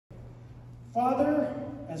Father,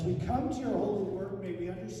 as we come to your holy word, may we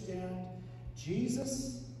understand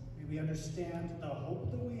Jesus, may we understand the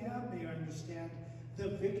hope that we have, may we understand the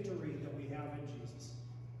victory that we have in Jesus.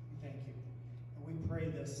 We thank you. And we pray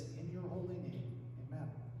this in your holy name. Amen.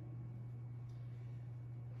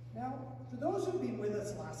 Now, for those who've been with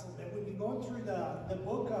us last little bit, we've been going through the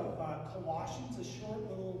book of Colossians, a short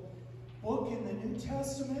little book in the New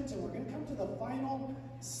Testament, and we're going to come to the final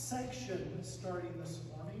section starting this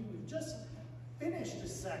morning. We've just finished a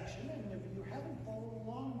section, and if you haven't followed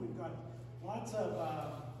along, we've got lots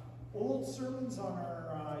of old sermons on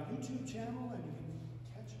our YouTube channel, and you can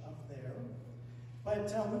catch up there.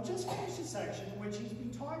 But we just finished a section in which he's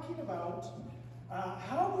been talking about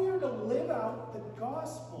how we are to live out the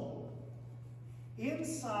gospel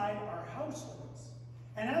inside our households.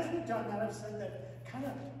 And as we've done that, I've said that kind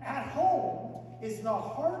of at home is the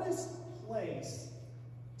hardest place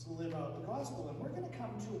to live out the gospel. And we're going to come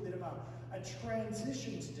to a bit of a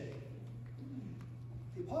transition today.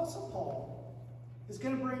 The Apostle Paul is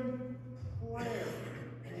going to bring prayer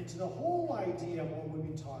into the whole idea of what we've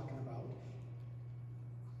been talking about,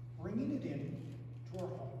 bringing it in to our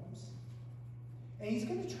homes. And he's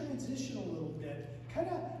going to transition a little bit, kind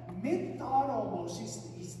of mid-thought almost.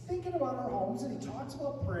 He's thinking about our homes, and he talks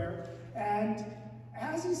about prayer. And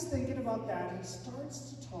as he's thinking about that, he starts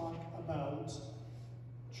to talk about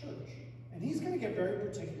church. And he's going to get very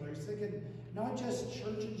particular. He's thinking not just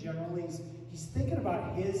church in general. He's thinking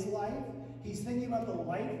about his life. He's thinking about the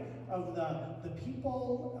life of the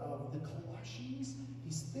people of the Colossians.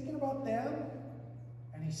 He's thinking about them.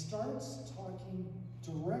 And he starts talking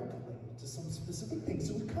directly to some specific things.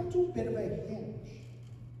 So we come to a bit of a hinge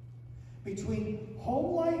between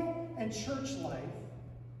home life and church life.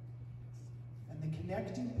 And the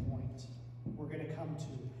connecting point we're going to come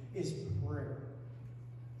to is prayer.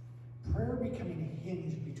 Prayer becoming a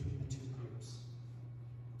hinge between the two groups.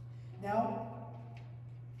 Now,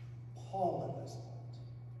 Paul at this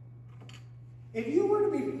point. If you were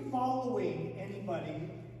to be following anybody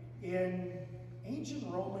in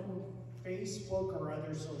ancient Roman Facebook or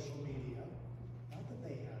other social media, not that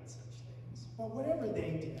they had such things, but whatever they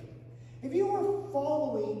did, if you were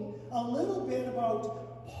following a little bit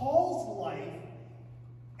about Paul's life,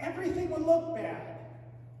 everything would look bad.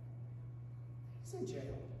 He's in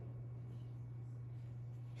jail.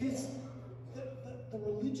 The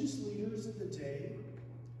religious leaders of the day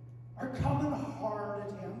are coming hard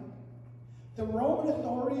at him. The Roman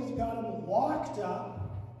authorities got him locked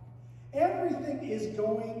up. Everything is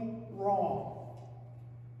going wrong.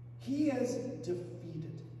 He is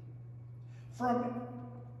defeated. From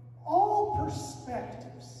all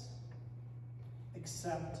perspectives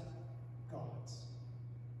except God's.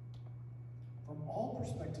 From all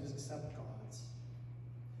perspectives except God's.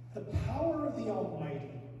 The power of the Almighty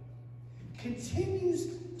continues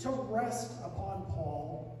to rest upon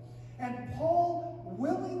Paul, and Paul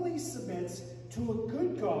willingly submits to a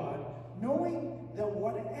good God, knowing that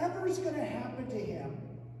whatever's going to happen to him,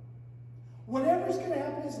 whatever's going to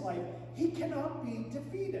happen in his life, he cannot be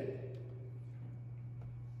defeated.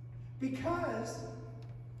 Because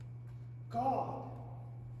God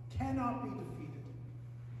cannot be defeated.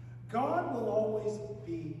 God will always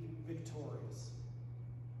be victorious.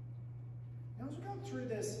 Now, as we go through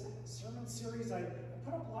this sermon series, I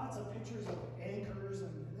put up lots of pictures of anchors,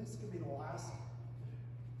 and this is going to be the last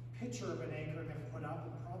picture of an anchor I'm going to put up,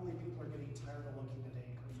 and probably people are getting tired of looking at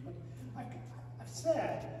anchors. But I've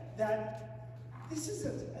said that this is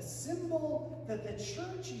a symbol that the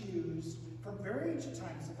church used from very ancient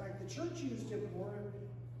times. In fact, the church used it more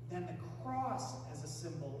than the cross as a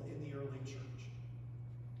symbol in the early church.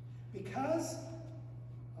 Because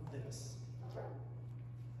of this,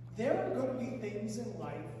 there are going to be things in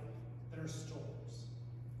life that are storms.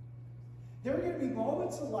 There are going to be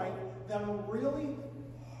moments in life that are really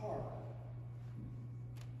hard.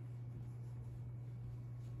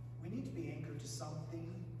 We need to be anchored to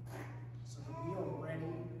something so that we are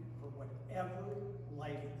ready for whatever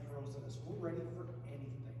life throws at us. We're ready for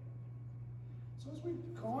anything. So as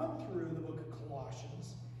we've gone through the book of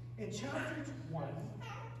Colossians, in chapter 1,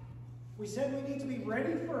 we said we need to be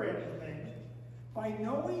ready for anything by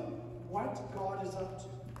knowing what God is up to.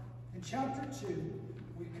 In chapter 2,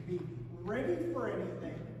 we could be ready for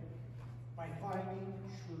anything by finding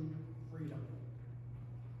true freedom.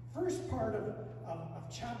 First part of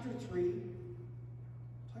chapter 3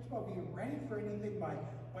 talks about being ready for anything by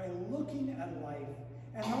looking at life.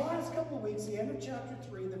 And the last couple of weeks, the end of chapter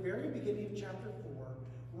 3, the very beginning of chapter 4,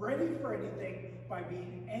 ready for anything by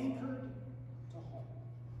being anchored to home.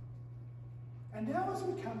 And now as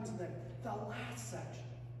we come to the last section,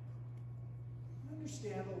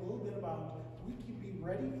 understand a little bit about we can be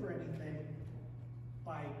ready for anything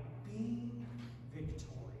by being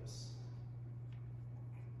victorious.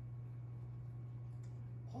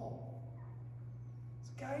 Paul,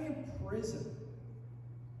 this guy in prison,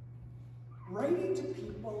 writing to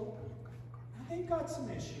people, they've got some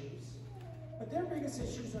issues, but their biggest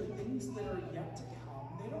issues are things that are yet to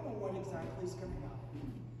come. They don't know what exactly is going to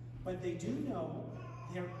happen, but they do know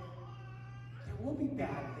there will be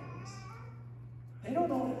bad things. They don't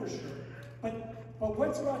know it for sure, but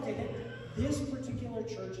what's about to hit this particular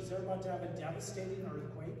church is they're about to have a devastating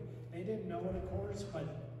earthquake. They didn't know it, of course, but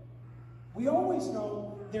we always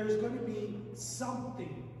know there's going to be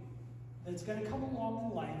something that's going to come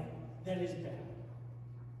along in life that is bad.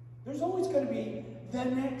 There's always going to be the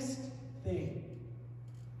next thing.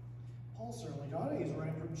 Paul certainly got it. He's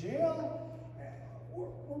running from jail.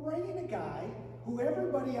 We're writing a guy who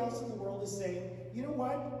everybody else in the world is saying, you know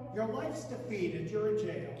what? Your life's defeated. You're in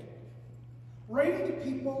jail. Writing to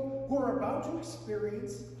people who are about to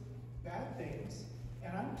experience bad things.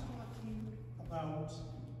 And I'm talking about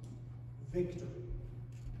victory.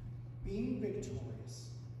 Being victorious.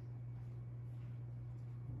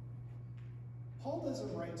 Paul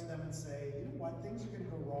doesn't write to them and say, you know what, things are going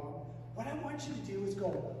to go wrong. What I want you to do is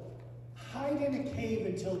go hide in a cave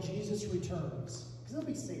until Jesus returns, because they'll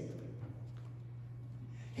be safer.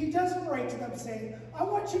 He doesn't write to them saying, I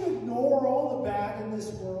want you to ignore all the bad in this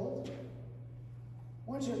world.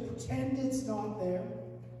 I want you to pretend it's not there.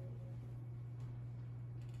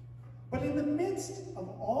 But in the midst of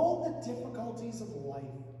all the difficulties of life,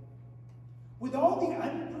 with all the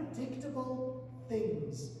unpredictable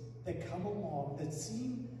things that come along that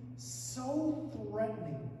seem so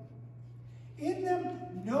threatening, in them,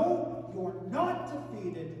 know you're not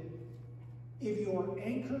defeated if you're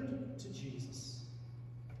anchored to Jesus.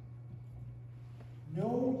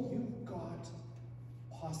 Know you've got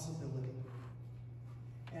possibility.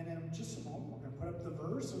 And in just a moment, we're going to put up the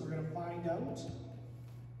verse and we're going to find out.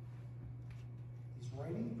 He's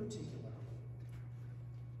writing in particular.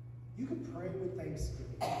 You can pray with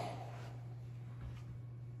thanksgiving.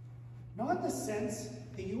 Not in the sense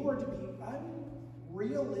that you are to be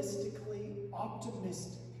unrealistically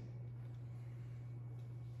optimistic.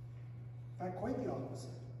 In fact, quite the opposite.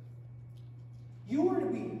 You are to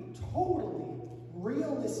be totally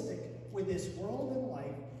realistic with this world and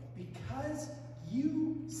life because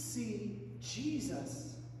you see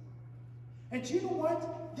Jesus. And you know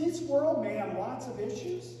what? This world may have lots of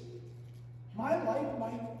issues. My life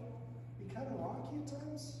might be kind of rocky at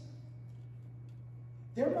times.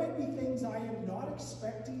 There might be things I am not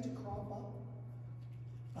expecting to crop up.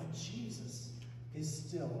 But Jesus is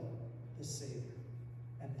still the Savior.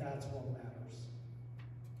 And that's what matters.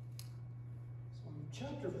 So in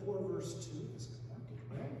chapter 4, verse 2, this is marked it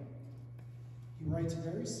right. He writes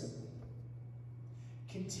very simply,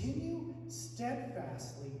 continue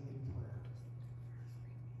steadfastly in prayer.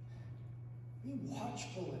 Be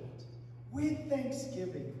watchful in it, with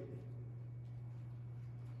thanksgiving.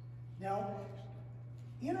 Now,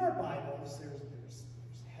 in our Bibles, there's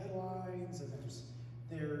headlines and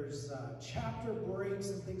there's chapter breaks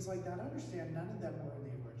and things like that. I understand none of them were in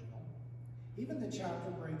the original. Even the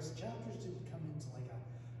chapter breaks, chapters didn't come into like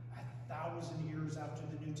 1,000 years after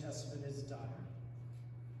the New Testament is done.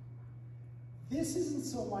 This isn't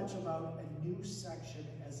so much about a new section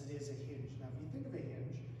as it is a hinge. Now, if you think of a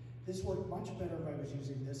hinge, this worked much better if I was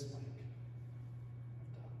using this mic.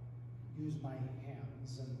 Use my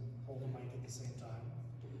hands and hold the mic at the same time.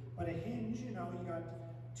 But a hinge, you know, you got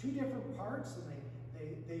two different parts and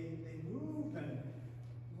they move. And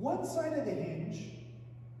one side of the hinge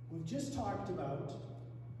we've just talked about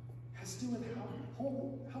has to do with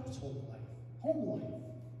household life, home life.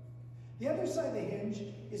 The other side of the hinge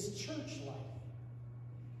is church life.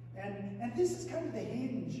 And this is kind of the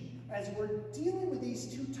hinge as we're dealing with these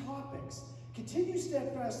two topics. Continue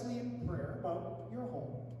steadfastly in prayer about your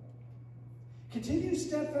home. Continue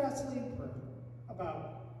steadfastly in prayer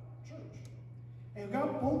about church. And we've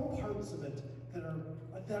got both parts of it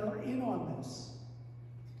that are in on this.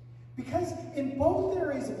 Because in both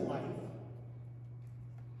areas of life,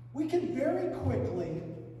 we can very quickly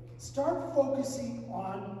start focusing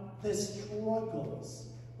on the struggles.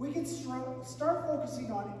 We can start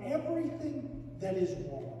focusing on everything that is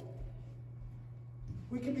wrong.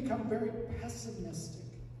 We can become very pessimistic.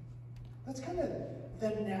 That's kind of the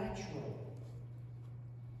natural.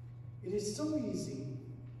 It is so easy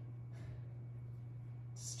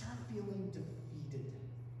to start feeling defeated.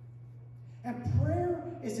 And prayer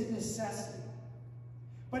is a necessity.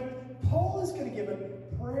 But Paul is going to give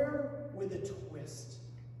it prayer with a twist.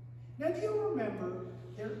 Now, do you remember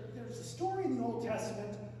there's a story in the Old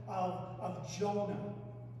Testament of Jonah.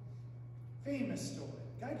 Famous story.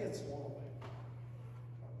 Guy gets swallowed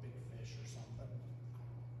by a big fish or something.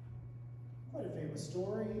 Quite a famous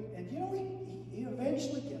story. And you know, he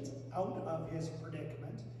eventually gets out of his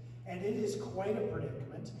predicament. And it is quite a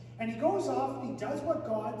predicament. And he goes off and he does what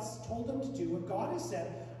God's told him to do. And God has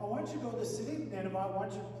said, I want you to go to the city of Nineveh. I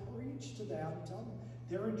want you to preach to them. Tell them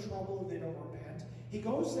they're in trouble if they don't repent. He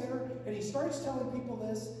goes there and he starts telling people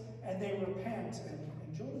this, and they repent. And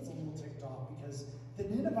Jonah's a little ticked off because the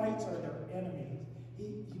Ninevites are their enemies.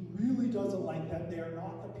 He really doesn't like them. They are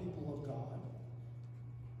not the people of God.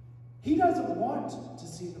 He doesn't want to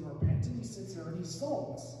see them repent, and he sits there and he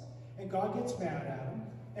sulks. And God gets mad at him.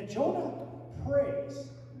 And Jonah prays.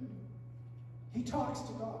 He talks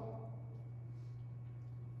to God.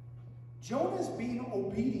 Jonah's being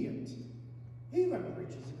obedient. He even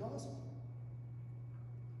preaches the gospel.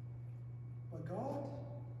 But God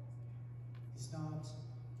is not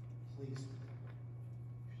pleased with him.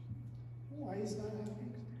 Why he's not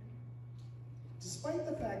happy? Despite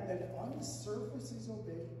the fact that on the surface he's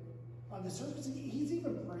obeying, on the surface he's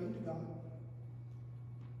even praying to God.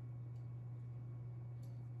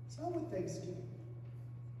 It's not with thanksgiving.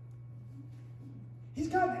 He's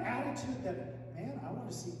got an attitude that, man, I want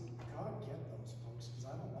to see God get those folks because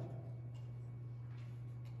I don't like them.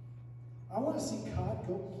 I want to see God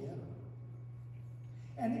go get them.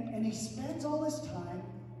 And he spends all his time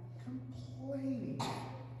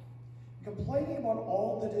complaining about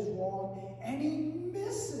all that is wrong, and he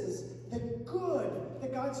misses the good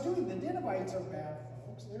that God's doing. The Ninevites are bad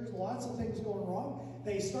folks. There's lots of things going wrong.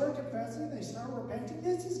 They start confessing, they start repenting.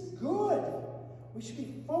 This is good. We should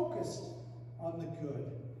be focused on the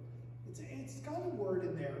good. It's got a word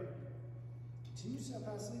in there. Continue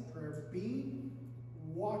steadfastly in prayer, being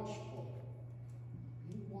watchful.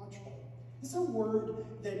 Being watchful. It's a word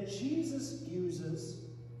that Jesus uses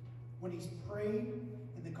when he's praying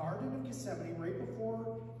in the Garden of Gethsemane right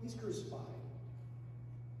before he's crucified.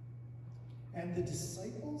 And the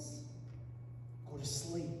disciples go to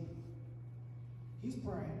sleep. He's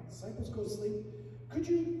praying. The disciples go to sleep. Could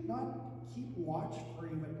you not keep watch for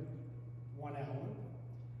even 1 hour?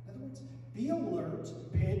 In other words, be alert,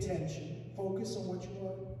 pay attention, focus on what you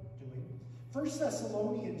are doing. 1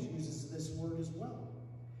 Thessalonians uses this word as well.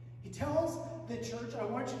 He tells the church, I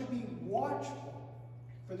want you to be watchful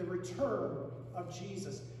for the return of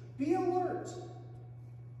Jesus. Be alert.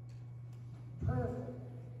 Prayerful.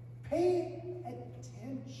 Pay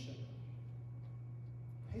attention.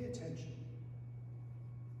 Pay attention.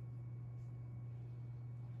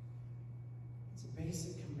 It's a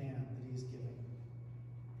basic command that he's giving.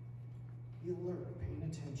 Be alert, paying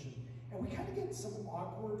attention. And we kind of get some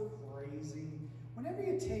awkward phrasing. Whenever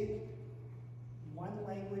you take one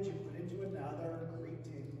language and put into another, Greek to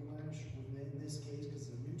English, in this case, because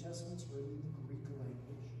the New Testament's written in the Greek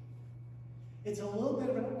language, it's a little bit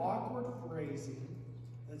of an awkward phrasing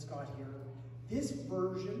that's got here. This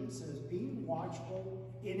version says, being watchful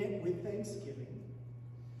in it with thanksgiving.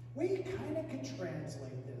 We kind of could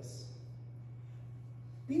translate this.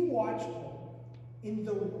 Be watchful in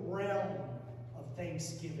the realm of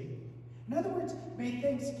thanksgiving. In other words, may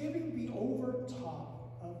thanksgiving be over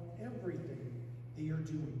top of everything that you're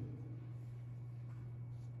doing.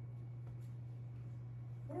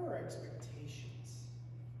 What are our expectations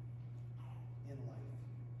in life?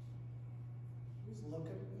 Who's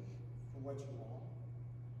looking for what's wrong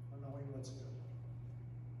or knowing what's good?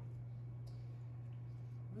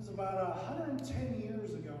 It was about 110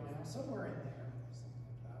 years ago now, somewhere in there, something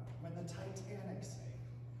like that, when the Titanic sank.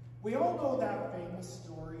 We all know that famous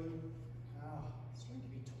story. It's going to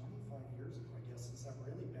be 25 years ago, I guess, since that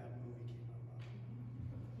really bad movie came out.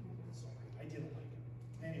 Sorry, I didn't like it.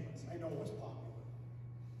 Anyways, I know it was popular.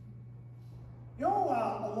 You know,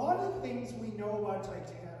 a lot of the things we know about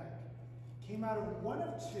Titanic came out of one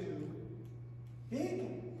of two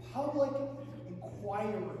big public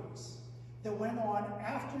inquiries that went on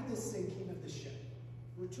after the sinking of the ship.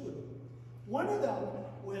 There were two of them. One of them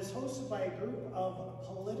was hosted by a group of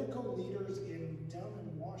political leaders down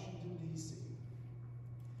in Washington, D.C.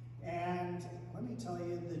 And let me tell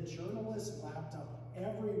you, the journalists lapped up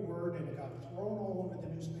every word, and it got thrown all over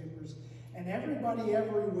the newspapers. And everybody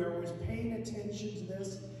everywhere was paying attention to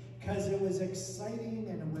this because it was exciting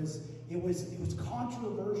and it was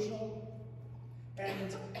controversial.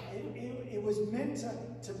 And it was meant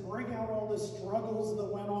to bring out all the struggles that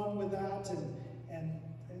went on with that. And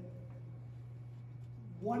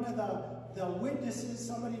one of the witnesses,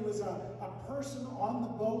 somebody was a person on the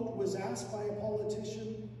boat, was asked by a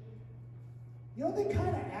politician. You know, they kind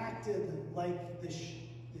of acted like the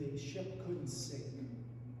ship couldn't sink.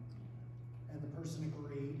 person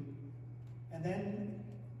agreed. And then,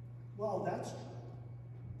 well, that's true.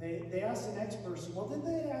 They asked the next person, well, did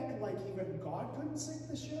they act like even God couldn't sink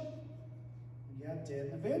the ship? And yeah, it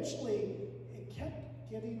did. And eventually, it kept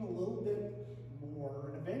getting a little bit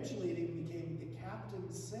more. And eventually, it even became the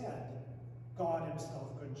captain said God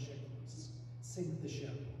himself couldn't sink the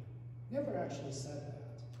ship. Never actually said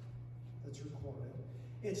that. That's recorded.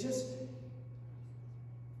 It's just,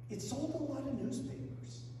 it sold a lot of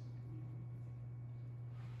newspapers.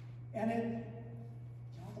 And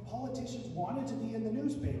the politicians wanted to be in the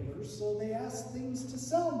newspapers, so they asked things to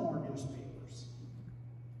sell more newspapers.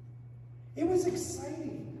 It was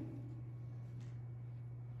exciting.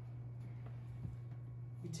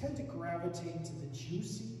 We tend to gravitate to the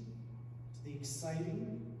juicy, to the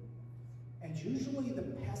exciting, and usually the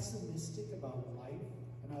pessimistic about life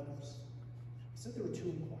and others. I said there were 2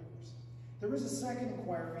 inquirers. There was a second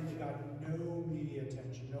inquiry that got no media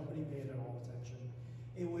attention. Nobody paid it all attention.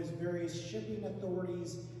 It was various shipping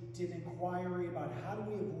authorities did inquiry about how do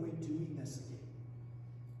we avoid doing this again.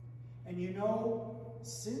 And you know,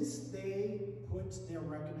 since they put their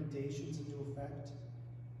recommendations into effect,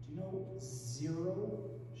 do you know 0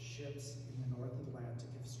 ships in the North Atlantic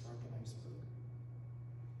have struck an iceberg?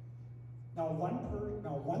 Now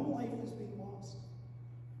one life is being lost.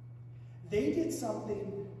 They did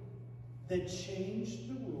something that changed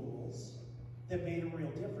the rules that made a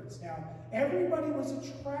real difference. Now, everybody was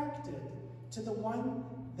attracted to the one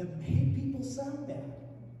that made people sound bad.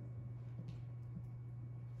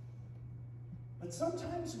 But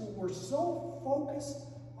sometimes when we're so focused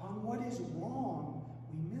on what is wrong,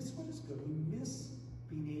 we miss what is good. We miss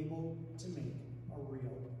being able to make a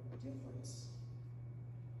real difference.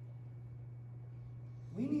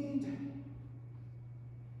 We need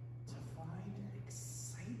to find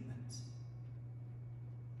excitement.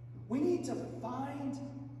 We need to find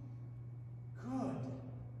good.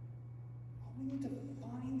 We need to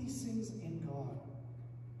find these things in God.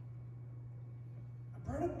 I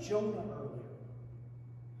brought up Jonah earlier.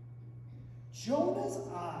 Jonah's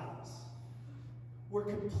eyes were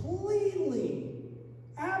completely,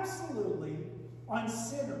 absolutely on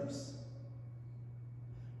sinners.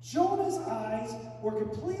 Jonah's eyes were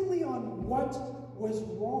completely on what was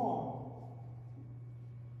wrong.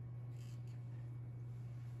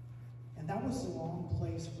 And that was the wrong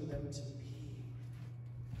place for them to be.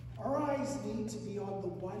 Our eyes need to be on the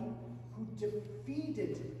one who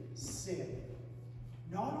defeated sin,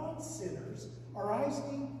 not on sinners. Our eyes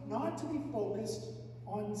need not to be focused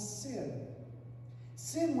on sin.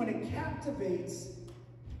 Sin, when it captivates,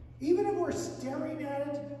 even if we're staring at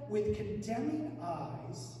it with condemning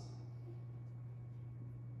eyes,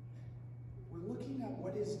 we're looking at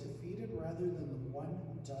what is defeated rather than the one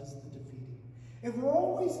who does the defeating. If we're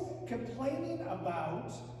always complaining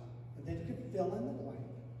about, and then you can fill in the blank,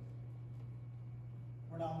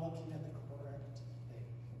 we're not looking at the correct thing.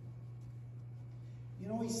 You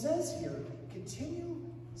know, he says here, continue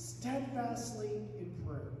steadfastly in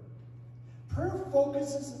prayer. Prayer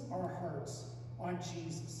focuses our hearts on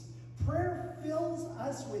Jesus. Prayer fills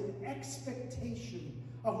us with expectation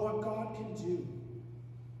of what God can do.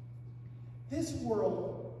 This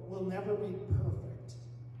world will never be perfect.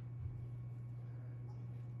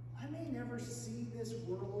 I may never see this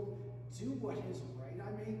world do what is right.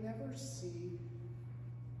 I may never see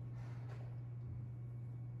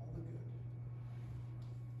all the good.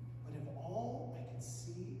 But if all I can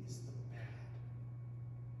see is the bad,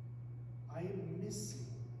 I am missing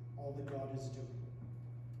all that God is doing.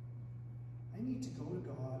 I need to go to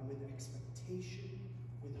God with expectation,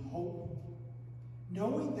 with hope,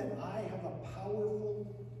 knowing that I have a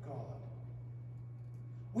powerful God.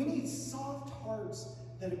 We need soft hearts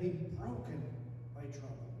that have been broken by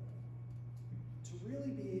trouble to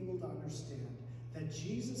really be able to understand that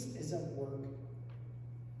Jesus is at work.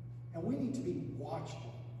 And we need to be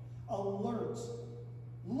watchful, alert,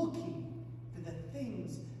 looking for the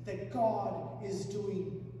things that God is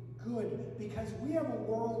doing good, because we have a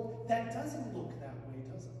world that doesn't look that way,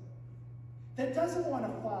 does it? That doesn't want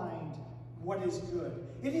to find what is good.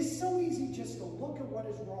 It is so easy just to look at what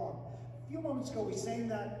is wrong. A few moments ago, we sang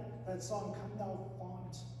that song, Come Thou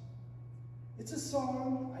Font. It's a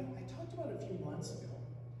song I talked about a few months ago.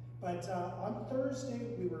 But on Thursday,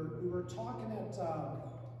 we were talking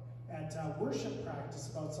at worship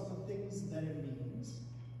practice about some of the things that it means.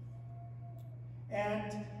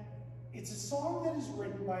 And it's a song that is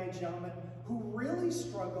written by a gentleman who really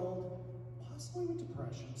struggled, possibly with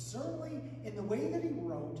depression. Certainly, in the way that he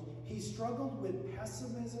wrote, he struggled with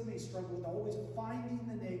pessimism. He struggled with always finding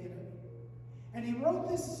the negative. And he wrote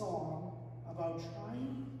this song about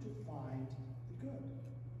trying to find the good.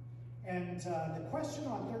 And the question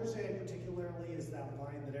on Thursday particularly is that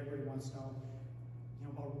line that everybody wants to know,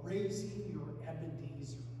 about raising your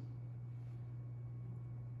Ebenezer.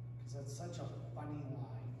 Because that's such a funny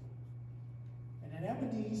line. And an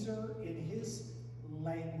Ebenezer, in his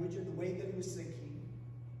language and the way that he was thinking,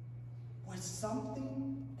 was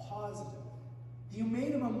something positive that you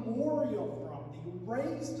made a memorial from, that you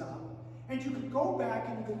raised up, and you could go back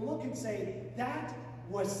and you could look and say, that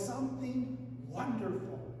was something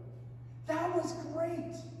wonderful. That was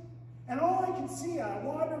great. And all I can see, I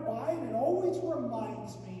wander by, and it always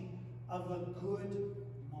reminds me of a good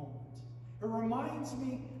moment. It reminds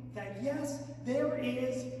me that, yes, there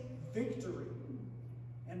is victory.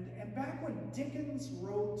 And back when Dickens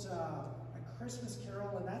wrote A Christmas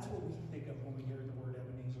Carol, and that's what we think of when we hear the word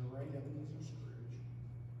Ebenezer, right? Ebenezer Scrooge.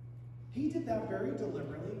 He did that very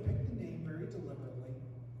deliberately, picked the name very deliberately,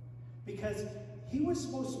 because he was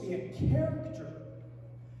supposed to be a character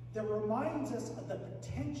that reminds us of the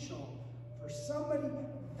potential for somebody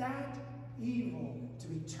that evil to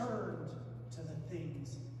be turned to the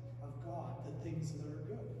things of God, the things that are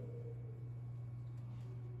good.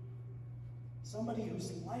 Somebody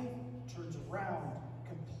whose life turns around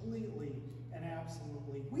completely and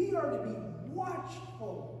absolutely. We are to be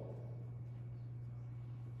watchful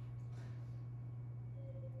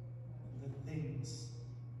of the things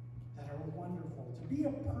that are wonderful. To be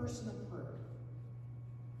a person of prayer.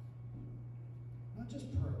 Not just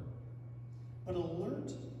prayer, but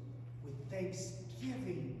alert with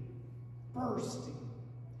thanksgiving bursting.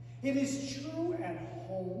 It is true at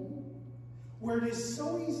home, where it is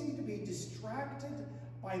so easy to be distracted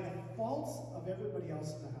by the faults of everybody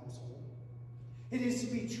else in the household. It is to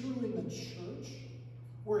be true in the church,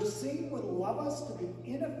 where Satan would love us to be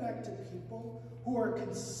ineffective people who are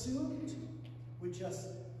consumed with just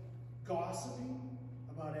gossiping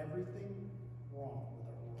about everything wrong with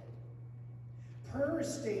our world. Prayer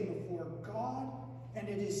is staying before God, and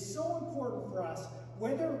it is so important for us,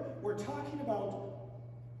 whether we're talking about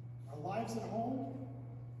our lives at home,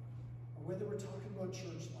 or whether we're talking about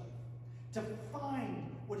church life, to find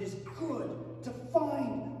what is good, to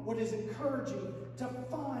find what is encouraging, to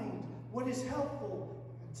find what is helpful,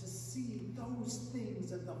 and to see those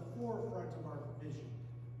things at the forefront of our vision.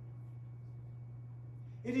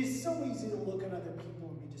 It is so easy to look at other people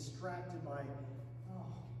and be distracted by,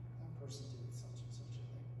 oh, that person did such and such a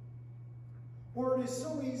thing. Or it is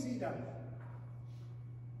so easy to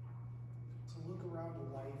look around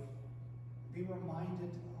life and be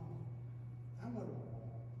reminded, that went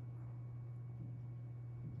wrong.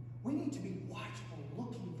 We need to be watchful,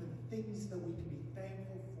 looking for the things that we can be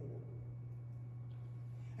thankful for.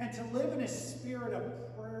 And to live in a spirit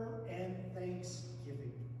of prayer and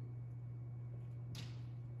thanksgiving.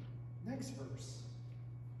 Next verse.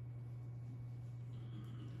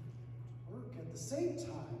 Work at the same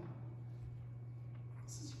time.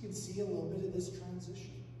 As you can see a little bit of this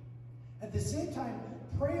transition. At the same time,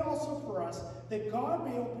 pray also for us that God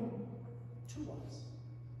may open to us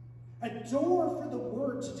a door for the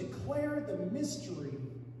word to declare the mystery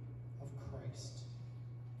of Christ.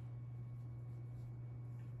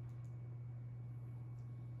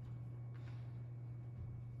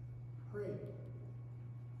 Pray.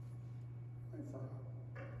 Pray for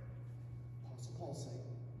Apostle Paul saying,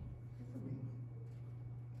 pray for me.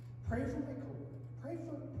 Pray for my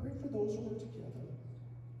co-worker. Pray for those who are together.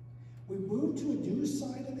 We move to a new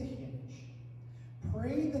side of the hinge.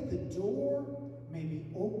 Pray that the door may be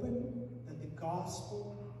open, that the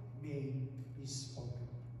gospel may be spoken.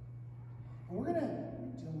 And we're going to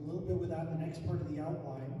do a little bit with that in the next part of the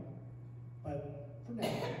outline, but for now,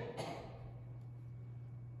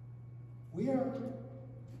 we are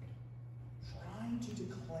trying to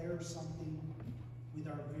declare something with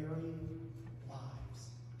our very lives.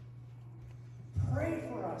 Pray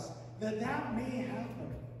for us that that may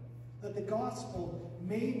happen, that the gospel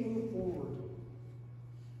may move forward.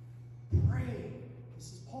 Pray,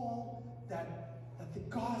 this is Paul, that the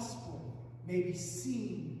gospel may be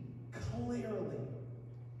seen clearly.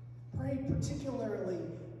 Pray particularly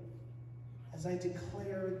as I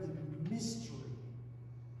declare the mystery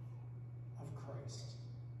of Christ.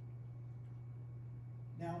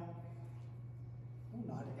 Now,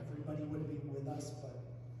 not everybody would be with us, but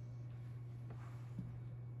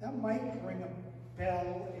that might ring a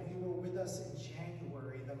bell if you were with us in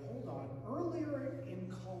January. That, hold on, earlier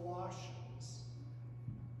in Colossians,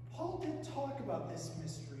 Paul did talk about this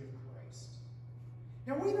mystery of Christ.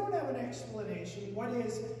 Now, we don't have an explanation. What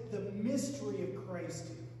is the mystery of Christ?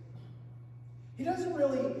 He doesn't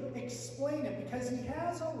really explain it because he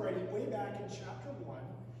has already, way back in chapter 1,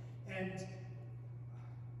 and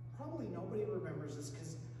probably nobody remembers this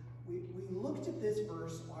because We looked at this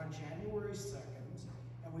verse on January 2nd,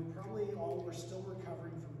 and we probably all were still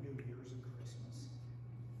recovering from New Year's and Christmas.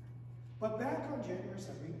 But back on January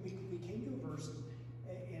 2nd, we came to a verse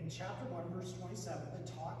in chapter 1, verse 27, that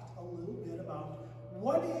talked a little bit about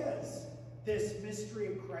what is this mystery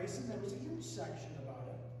of Christ, and there was a huge section about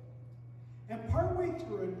it. And partway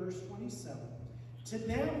through in verse 27, to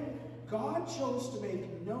them God chose to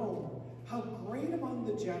make known how great among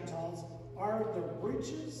the Gentiles are the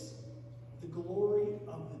riches, the glory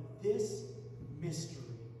of this mystery,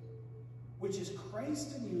 which is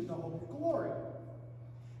Christ in you, the hope of glory.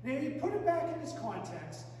 Now, you put it back in its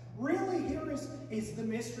context, really here is the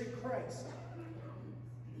mystery of Christ.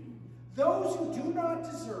 Those who do not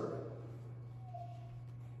deserve it,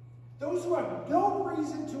 those who have no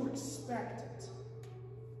reason to expect it,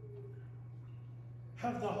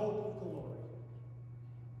 have the hope of glory.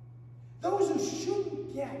 Those who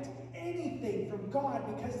shouldn't get anything from God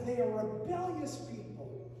because they are rebellious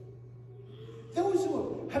people. Those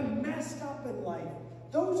who have messed up in life,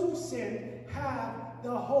 those who sin, have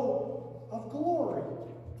the hope of glory.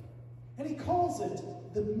 And he calls it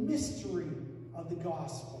the mystery of the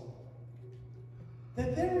gospel.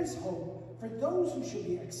 That there is hope for those who should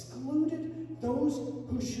be excluded, those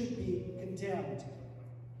who should be condemned.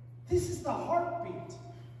 This is the heartbeat,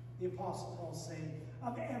 the Apostle Paul is saying,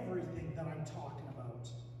 of everything that I'm talking about.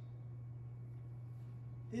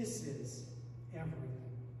 This is everything.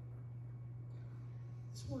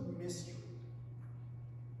 This word mystery,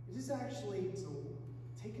 it is actually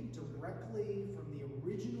taken directly from the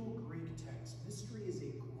original Greek text. Mystery is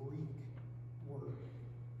a Greek word.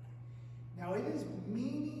 Now, its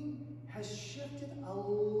meaning has shifted a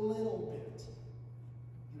little bit,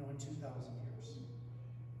 in 2,000 years.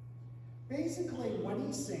 Basically, when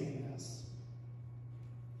he's saying this,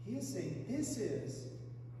 he is saying this is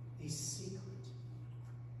a secret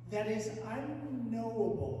that is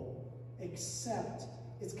unknowable, except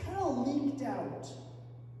it's kind of leaked out.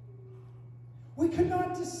 We could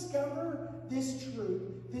not discover this truth,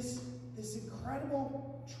 this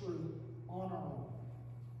incredible truth on our own.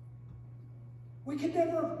 We could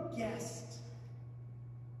never have guessed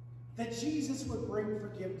that Jesus would bring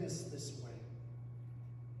forgiveness this way.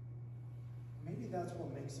 Maybe that's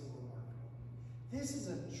what makes it remarkable. This is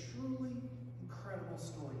a truly incredible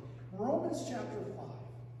story. Romans chapter 5.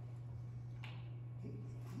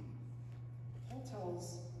 Paul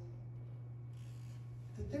tells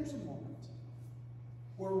that there's a moment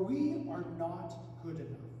where we are not good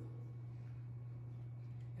enough.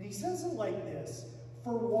 And he says it like this: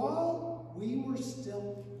 for while we were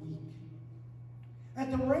still weak,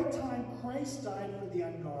 at the right time Christ died for the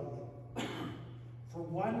ungodly. For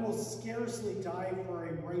one will scarcely die for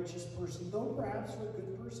a righteous person, though perhaps for a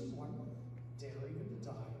good person one would dare even to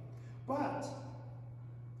die. But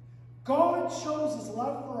God shows his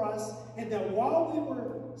love for us in that while we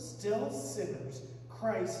were still sinners,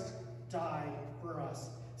 Christ died for us.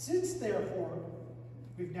 Since, therefore,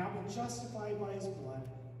 we've now been justified by his blood,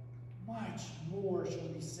 much more shall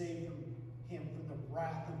be saved from him from the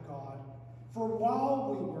wrath of God. For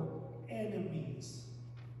while we were enemies,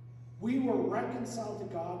 we were reconciled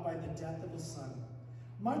to God by the death of his Son.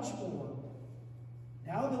 Much more,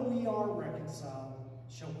 now that we are reconciled,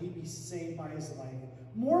 shall we be saved by his life.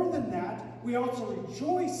 More than that, we also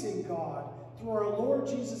rejoice in God through our Lord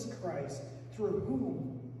Jesus Christ, through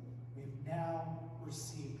whom we've now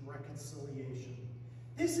received reconciliation.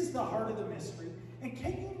 This is the heart of the mystery. And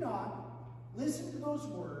can you not listen to those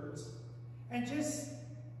words and just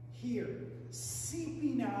hear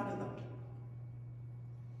seeping out of them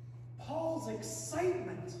Paul's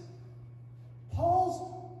excitement,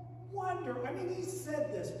 Paul's wonder? I mean, he's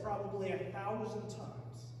said this probably 1,000 times.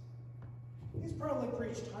 He's probably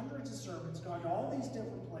preached hundreds of sermons, gone to all these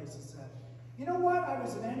different places, said, you know what? I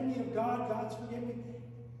was an enemy of God. God's forgiven me.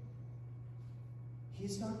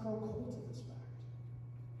 He's not grown cold to this fact.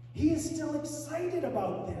 He is still excited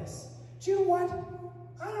about this. Do you know what?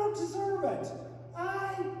 I don't deserve it.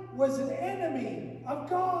 I was an enemy of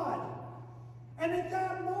God. And at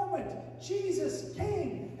that moment, Jesus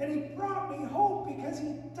came and he brought me hope because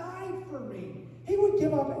he died for me. He would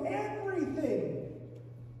give up everything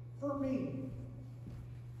for me.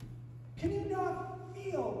 Can you not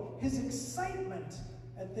feel his excitement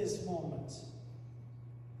at this moment?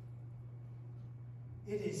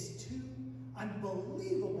 It is too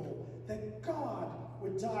unbelievable that God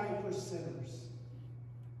would die for sinners.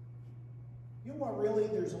 You know what, really?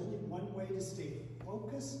 There's only one way to stay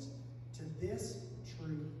focused to this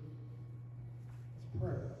truth. It's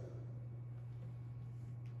prayer.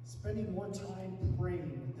 Spending more time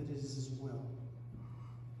praying that it is his will.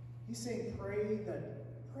 He's saying pray that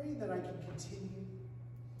pray that I can continue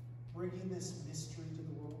bringing this mystery to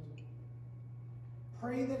the world.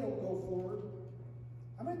 Pray that it will go forward.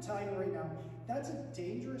 I'm going to tell you right now, that's a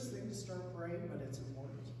dangerous thing to start praying, but it's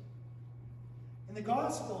important. In the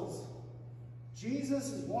Gospels,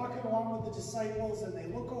 Jesus is walking along with the disciples, and they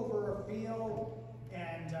look over a field,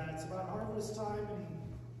 and it's about harvest time, and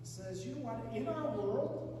he says, you know what? In our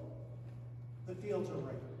world, the fields are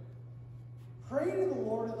ripe. Pray to the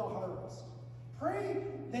Lord of the harvest. Pray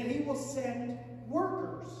that he will send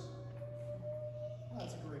workers. Well,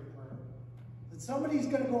 that's a great prayer. That somebody's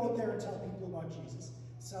going to go out there and tell people about Jesus.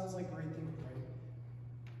 Sounds like a great thing to pray.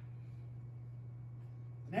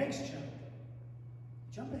 The next chapter.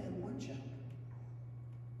 Jump ahead one chapter.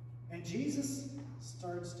 And Jesus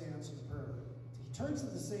starts to answer the prayer. He turns to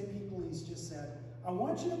the same people he's just said, I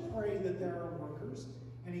want you to pray that there are workers.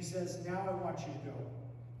 And he says, now I want you to go.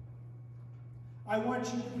 I want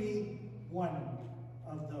you to be one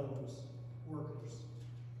of those workers.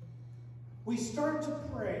 We start to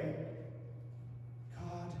pray,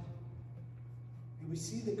 God, and we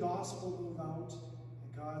see the gospel move out,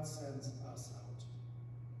 and God sends us out.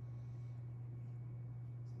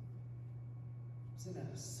 I was in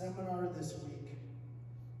a seminar this week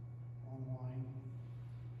online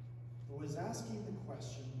that was asking the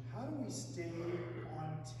question, how do we stay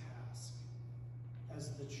on task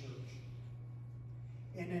as the church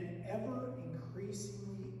in an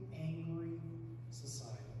ever-increasingly angry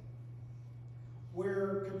society,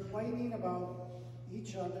 where complaining about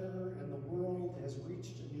each other and the world has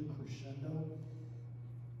reached a new crescendo?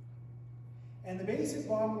 And the basic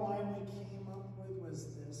bottom line we came up with was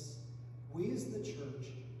this: we as the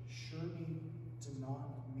church sure need to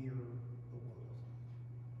not mirror the world.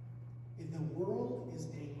 If the world is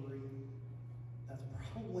angry, that's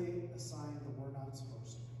probably a sign that we're not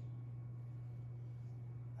supposed to be.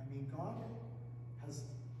 I mean, God has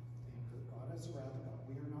anger. God has wrath of God.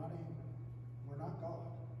 We are not angry. We're not God.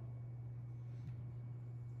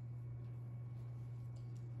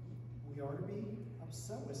 We are to be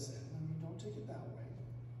upset with sin. I mean, don't take it that way.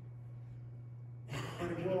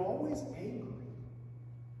 But if we're always angry,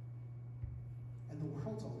 and the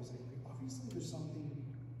world's always angry, obviously there's something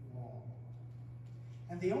wrong.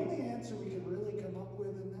 And the only answer we can really come up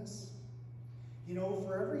with in this, you know,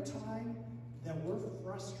 for every time that we're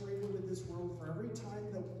frustrated with this world, for every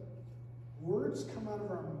time that words come out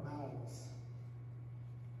of our mouths,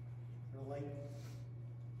 they're like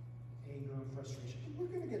anger and frustration. We're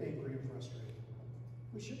going to get angry and frustrated.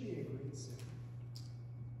 We should be angry and sin.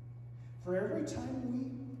 For every time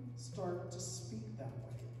we start to speak that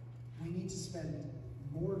way, we need to spend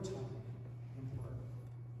more time in prayer.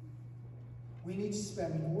 We need to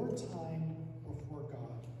spend more time before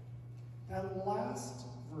God. That last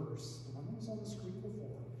verse, the one that was on the screen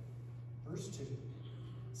before, verse 2,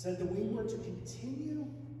 said that we were to continue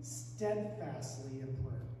steadfastly in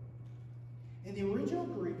prayer. In the original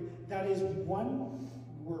Greek, that is one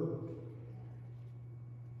word.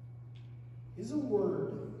 Is a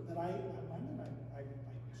word that I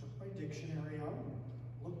took my dictionary out and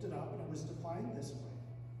looked it up, and it was defined this way.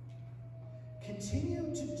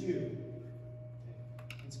 Continue to do.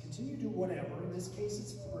 It's continue to do whatever. In this case,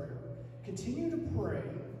 it's prayer. Continue to pray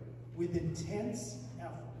with intense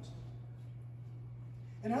effort.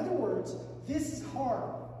 In other words, this is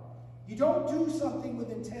hard. You don't do something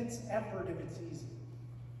with intense effort if it's easy.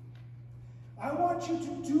 I want you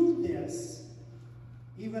to do this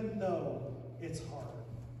even though it's hard.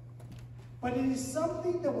 But it is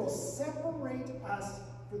something that will separate us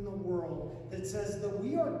from the world, that says that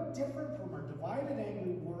we are different from our divided,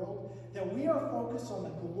 angry world, that we are focused on the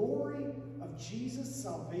glory of Jesus'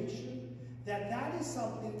 salvation, that is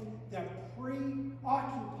something that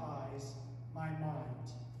preoccupies my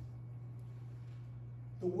mind.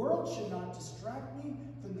 The world should not distract me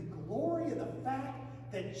from the glory of the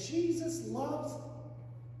fact that Jesus loves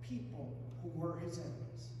people who were his enemies.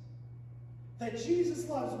 That Jesus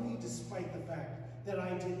loves me despite the fact that I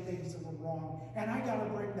did things that were wrong. And I got to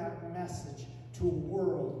bring that message to a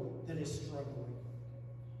world that is struggling.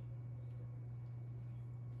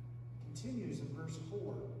 Continues in verse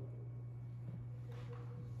 4.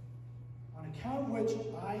 On account of which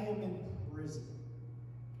I am in prison,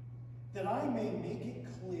 that I may make it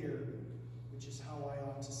clear which is how I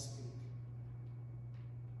ought to speak.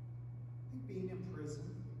 I think being in prison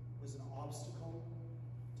was an obstacle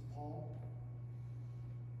to Paul.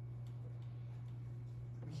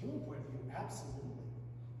 From a human point of view, absolutely.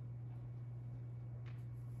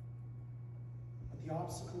 But the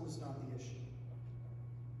obstacle was not the issue.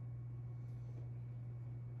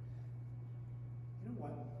 You know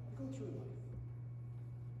what? We go through life.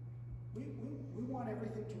 We want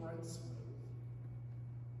everything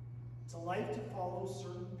It's a life to follow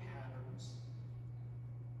certain patterns.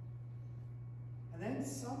 And then at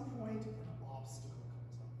some point, an obstacle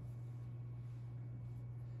comes up.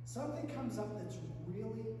 Something comes up that's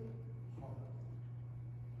really hard.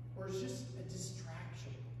 Or it's just a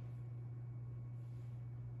distraction.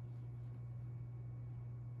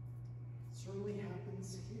 It certainly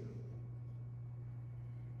happens here.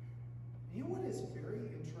 You know what is very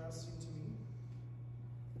interesting to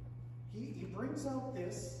me? He brings out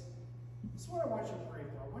this. This is what I want you to pray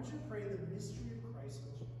for. I want you to pray the mystery of Christ.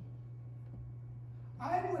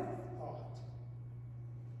 I would have thought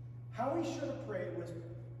how he should have prayed was,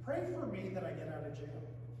 pray for me that I get out of jail.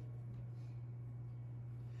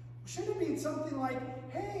 Should have been something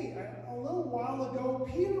like, hey, a little while ago,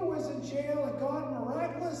 Peter was in jail and God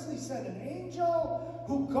miraculously sent an angel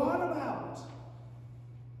who got him out.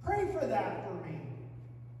 Pray for that for me.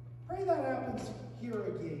 Pray that happens here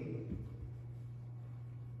again.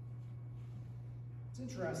 It's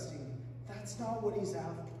interesting. That's not what he's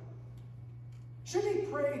after. Should he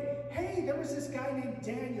pray, hey, there was this guy named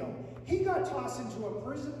Daniel. He got tossed into a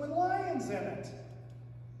prison with lions in it.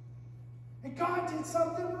 And God did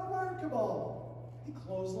something remarkable. He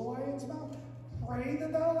closed the lion's mouth. Pray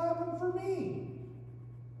that that'll happen for me.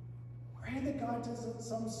 Pray that God does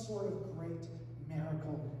some sort of great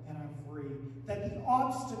miracle and I'm free. That the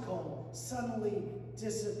obstacle suddenly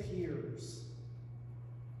disappears.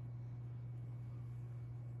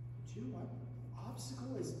 But you know what? The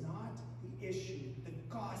obstacle is not the issue. The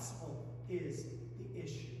gospel is the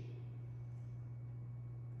issue.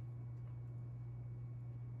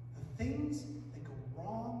 The things that go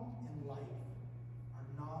wrong in life are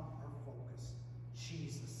not our focus.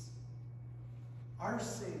 Jesus, our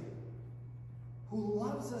Savior, who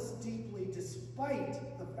loves us deeply despite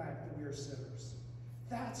the fact that we are sinners.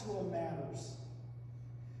 That's what matters.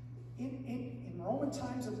 In Roman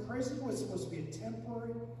times, a prison was supposed to be a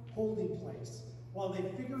temporary holding place while they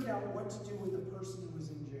figured out what to do with the person who was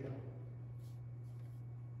in jail.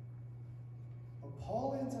 But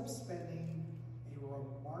Paul ends up spending a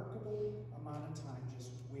remarkable amount of time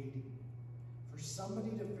just waiting for somebody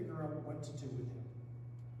to figure out what to do with him.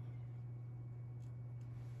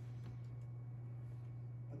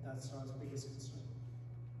 But that's not his biggest concern.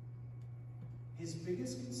 His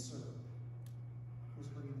biggest concern was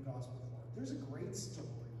bringing the gospel forward. There's a great story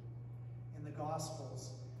in the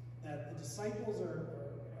Gospels that the disciples are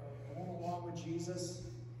going along with Jesus,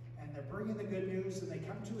 and they're bringing the good news, and they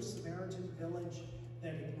come to a Samaritan village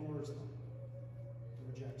that ignores them, that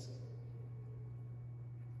rejects them.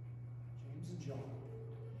 James and John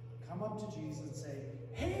come up to Jesus and say,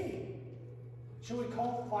 hey, should we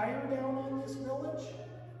call fire down on this village?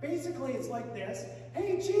 Basically, it's like this.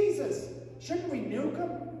 Hey, Jesus, shouldn't we nuke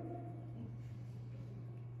them?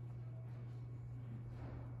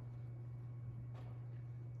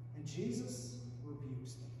 And Jesus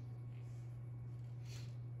rebukes them.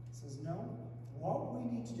 He says, no, what we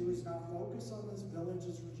need to do is not focus on this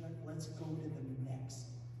village's reject. Let's go to the next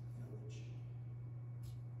village.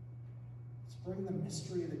 Let's bring the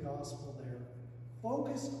mystery of the gospel there.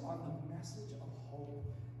 Focus on the message of hope,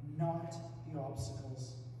 not the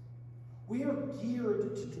obstacles. We are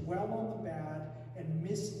geared to dwell on the bad and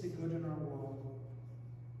miss the good in our world.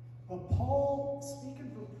 But Paul,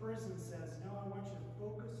 speaking from prison, says, no, I want you to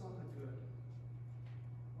focus on the good.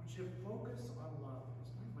 I want you to focus on love.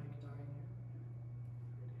 Is my mic dying here?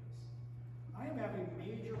 It is. I am having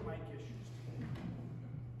major mic issues today.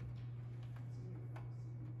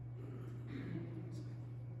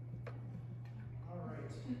 All right.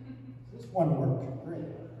 Does this one work?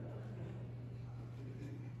 Great.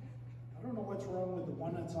 I don't know what's wrong with the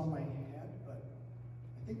one that's on my head, but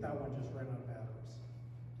I think that one just ran out of batteries.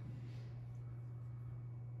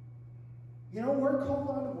 You know, we're called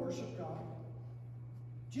on to worship God.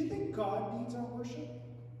 Do you think God needs our worship?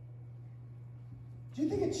 Do you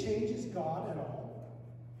think it changes God at all?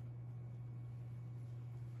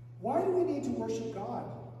 Why do we need to worship God?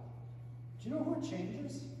 Do you know who it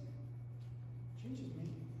changes? It changes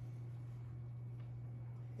me.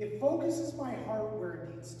 It focuses my heart where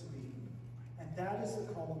it needs to be. And that is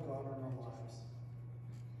the call of God on our lives.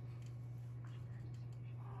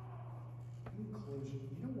 In conclusion,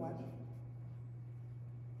 you know what?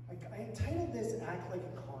 I entitled this Act Like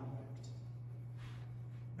a Convict.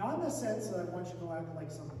 Not in the sense that I want you to act like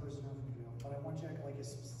some prisoner from jail, but I want you to act like a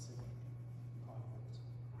specific convict.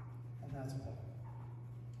 And that's Paul.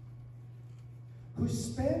 Who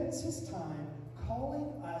spends his time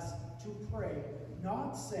calling us to pray,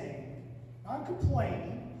 not saying, not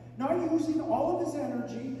complaining, not using all of his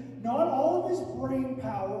energy, not all of his brain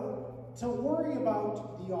power to worry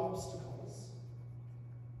about the obstacles.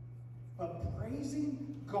 but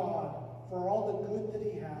praising God for all the good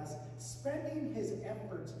that he has, spending his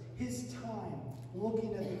efforts, his time,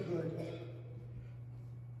 looking at the good.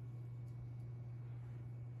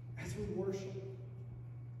 As we worship,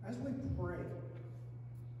 as we pray,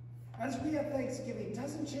 as we have Thanksgiving,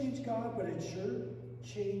 doesn't change God, but it sure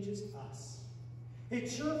changes us. It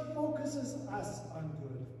sure focuses us on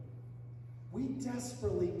good. We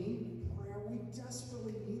desperately need prayer. We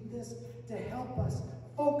desperately need this to help us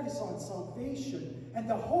focus on salvation and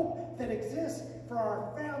the hope that exists for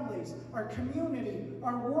our families, our community,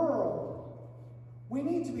 our world. We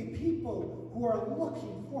need to be people who are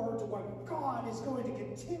looking forward to what God is going to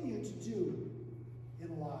continue to do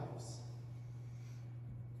in lives.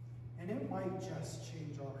 And it might just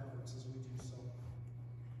change our hearts as we do so.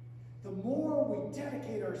 The more we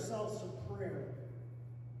dedicate ourselves to prayer,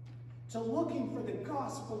 to looking for the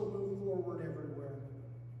gospel to move forward everywhere,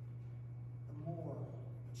 the more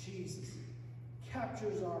Jesus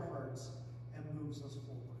captures our hearts and moves us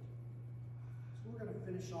forward. So we're going to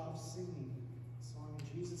finish off singing a song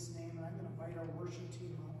in Jesus' name, and I'm going to invite our worship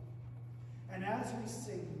team up. And as we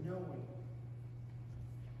sing, knowing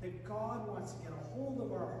that God wants to get a hold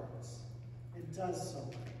of our hearts and does so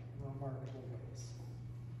in remarkable ways.